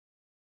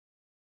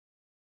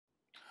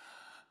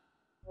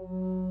We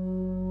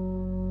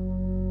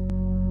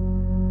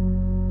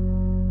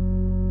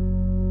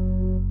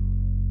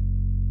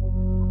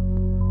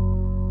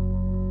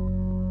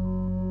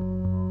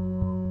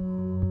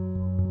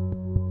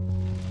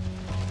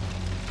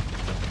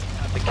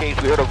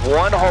heard of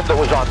one home that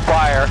was on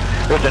fire.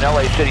 There's an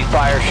LA City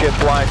fire ship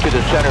flying through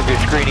the center of your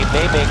screen. He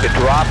may make a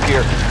drop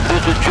here.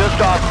 This is just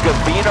off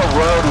Gavina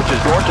Road, which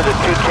is north of the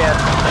 210,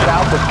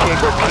 south of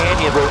Kingle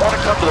Canyon. We want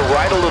to come to the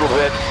right a little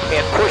bit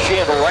and push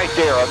in right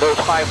there on those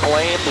high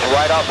flames.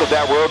 Right off of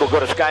that road, we'll go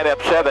to SkyMap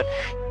 7.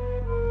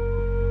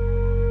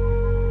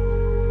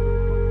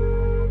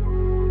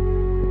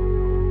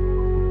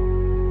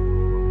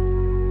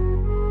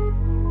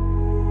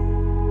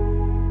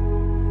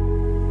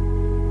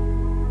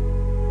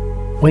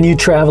 When you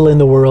travel in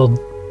the world,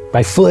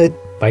 by foot,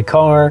 by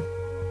car,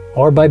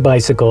 or by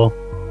bicycle,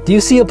 do you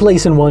see a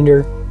place and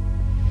wonder,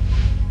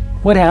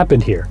 what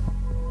happened here?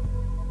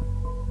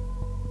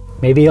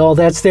 Maybe all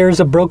that's there is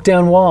a broke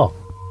down wall,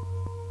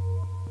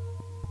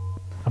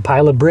 a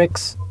pile of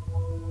bricks,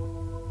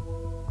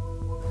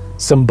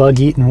 some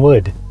bug-eaten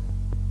wood.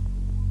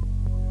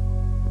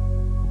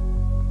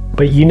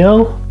 But you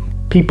know,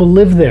 people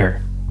lived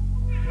there.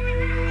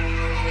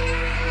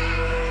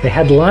 They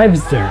had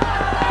lives there.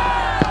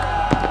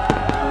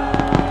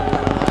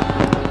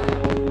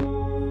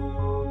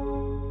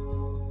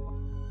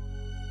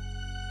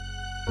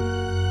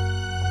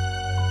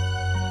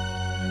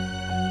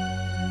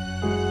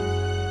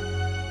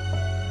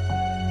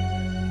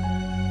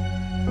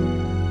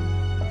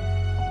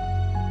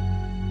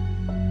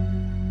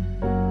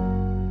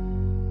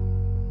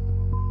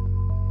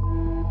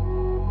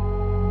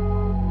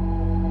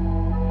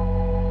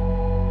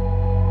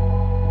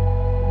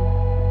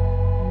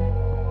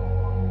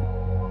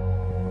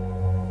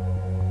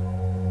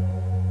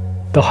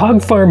 The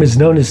hog farm is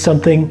known as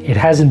something it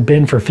hasn't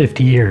been for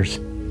 50 years.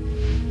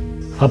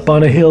 Up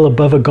on a hill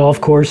above a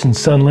golf course in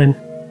Sunland,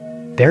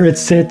 there it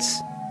sits,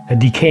 a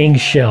decaying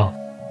shell.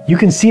 You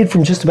can see it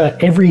from just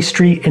about every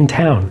street in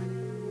town.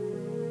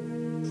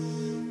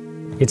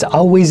 It's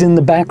always in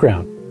the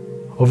background,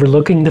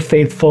 overlooking the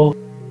faithful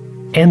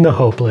and the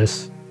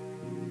hopeless.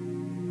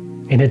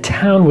 In a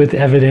town with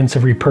evidence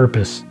of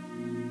repurpose.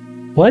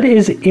 What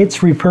is its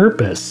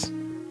repurpose?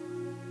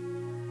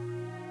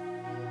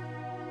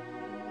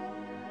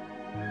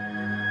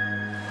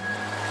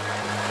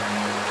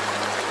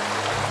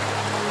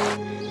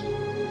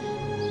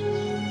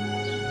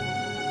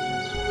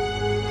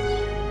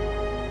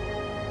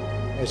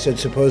 I said,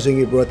 supposing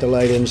you brought the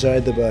light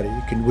inside the body,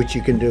 which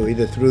you can do,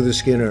 either through the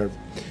skin or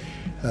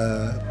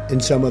in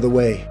some other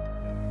way.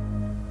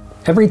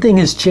 Everything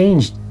has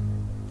changed.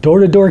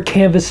 Door-to-door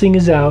canvassing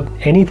is out.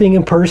 Anything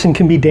in person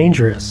can be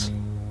dangerous.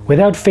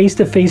 Without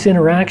face-to-face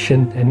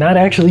interaction and not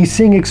actually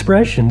seeing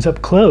expressions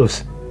up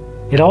close,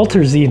 it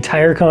alters the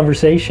entire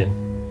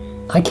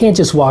conversation. I can't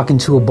just walk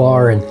into a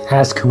bar and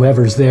ask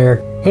whoever's there,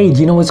 hey,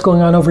 do you know what's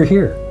going on over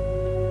here?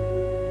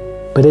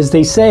 But as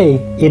they say,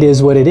 it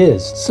is what it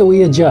is, so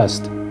we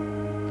adjust.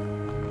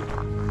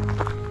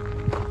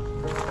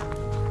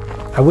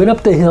 I went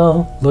up the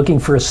hill looking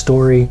for a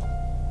story,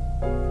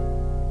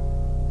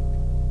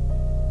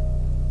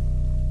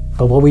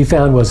 but what we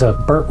found was a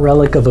burnt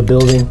relic of a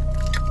building.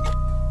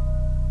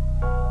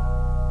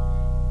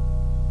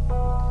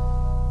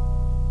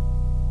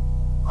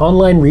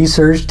 Online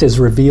research has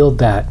revealed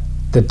that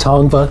the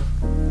Tongva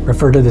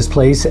refer to this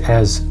place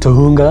as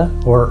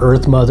Tujunga, or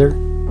Earth Mother.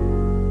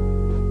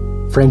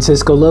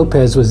 Francisco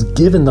Lopez was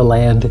given the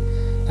land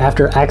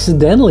after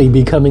accidentally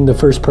becoming the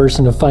first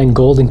person to find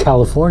gold in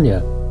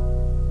California.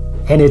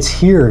 And it's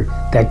here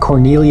that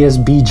Cornelius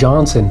B.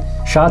 Johnson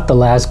shot the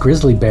last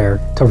grizzly bear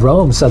to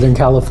roam Southern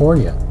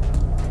California.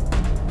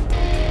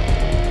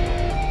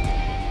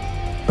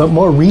 But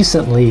more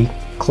recently,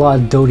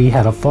 Claude Doty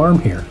had a farm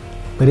here.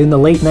 But in the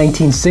late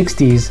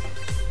 1960s,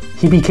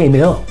 he became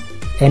ill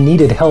and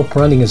needed help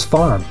running his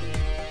farm.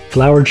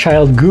 Flower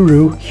child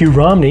guru Hugh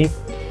Romney,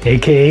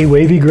 aka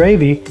Wavy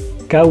Gravy,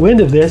 got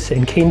wind of this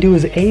and came to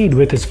his aid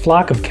with his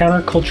flock of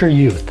counterculture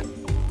youth.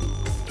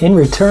 In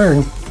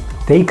return,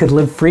 they could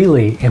live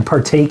freely and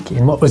partake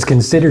in what was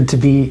considered to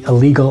be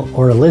illegal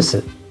or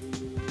illicit.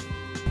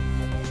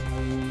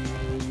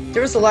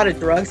 There was a lot of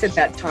drugs at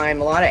that time,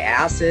 a lot of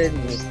acid,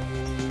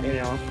 and, you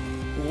know,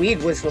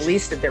 weed was the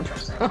least of their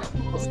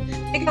problems.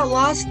 They got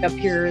lost up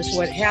here is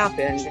what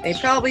happened.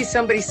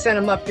 Somebody sent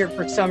them up here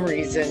for some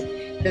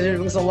reason. There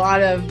was a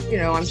lot of, you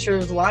know, I'm sure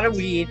there was a lot of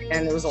weed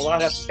and there was a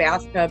lot of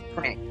bathtub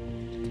prank.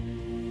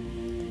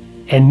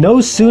 And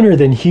no sooner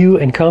than Hugh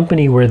and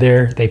company were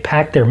there, they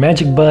packed their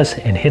magic bus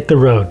and hit the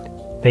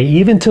road. They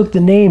even took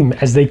the name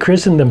as they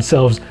christened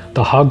themselves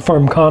the Hog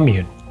Farm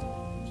Commune.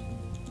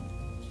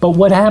 But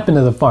what happened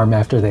to the farm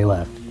after they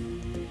left?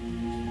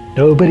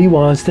 Nobody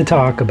wants to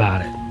talk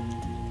about it.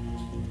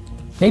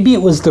 Maybe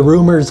it was the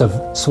rumors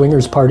of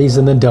swingers parties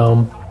in the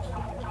Dome.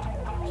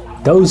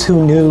 Those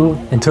who knew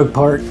and took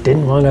part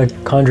didn't want to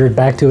conjure it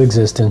back to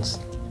existence.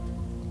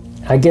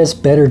 I guess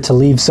better to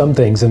leave some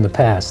things in the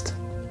past.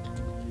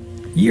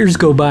 Years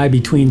go by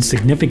between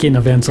significant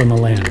events on the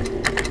land.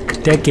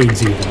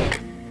 decades even,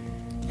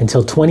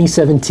 until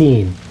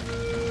 2017,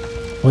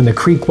 when the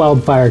Creek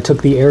wildfire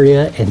took the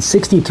area and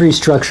 63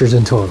 structures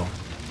in total.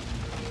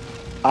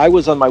 I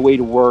was on my way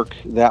to work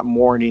that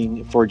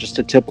morning for just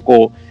a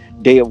typical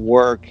day of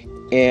work,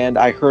 and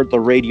I heard the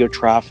radio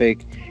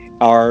traffic.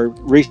 Our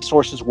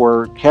resources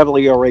were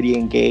heavily already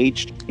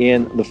engaged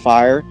in the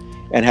fire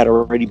and had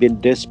already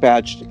been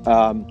dispatched.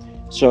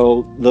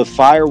 So the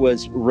fire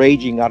was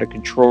raging out of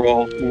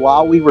control.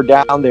 While we were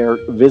down there,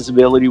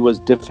 visibility was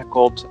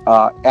difficult.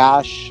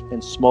 Ash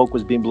and smoke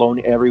was being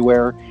blown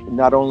everywhere.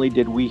 Not only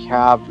did we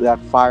have that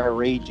fire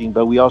raging,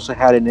 but we also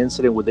had an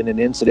incident within an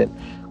incident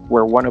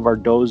where one of our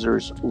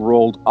dozers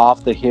rolled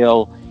off the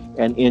hill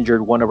and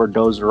injured one of our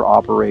dozer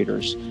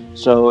operators.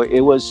 So it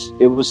was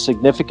a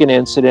significant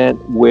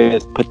incident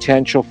with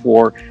potential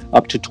for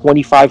up to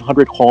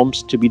 2,500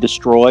 homes to be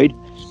destroyed.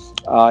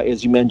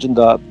 As you mentioned,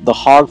 the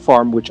hog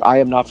farm, which I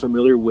am not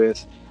familiar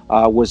with,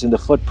 was in the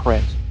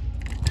footprint.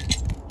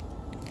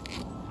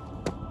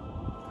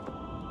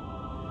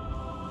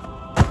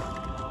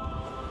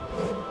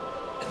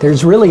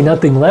 There's really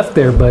nothing left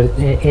there but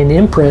an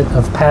imprint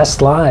of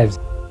past lives,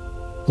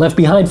 left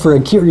behind for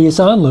a curious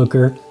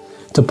onlooker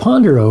to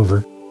ponder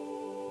over.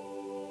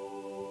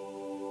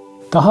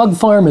 The hog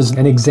farm is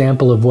an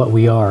example of what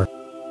we are,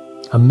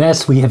 a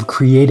mess we have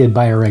created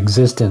by our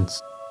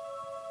existence.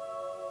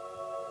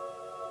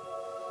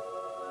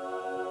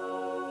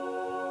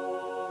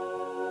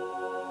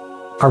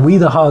 Are we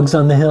the hogs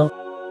on the hill?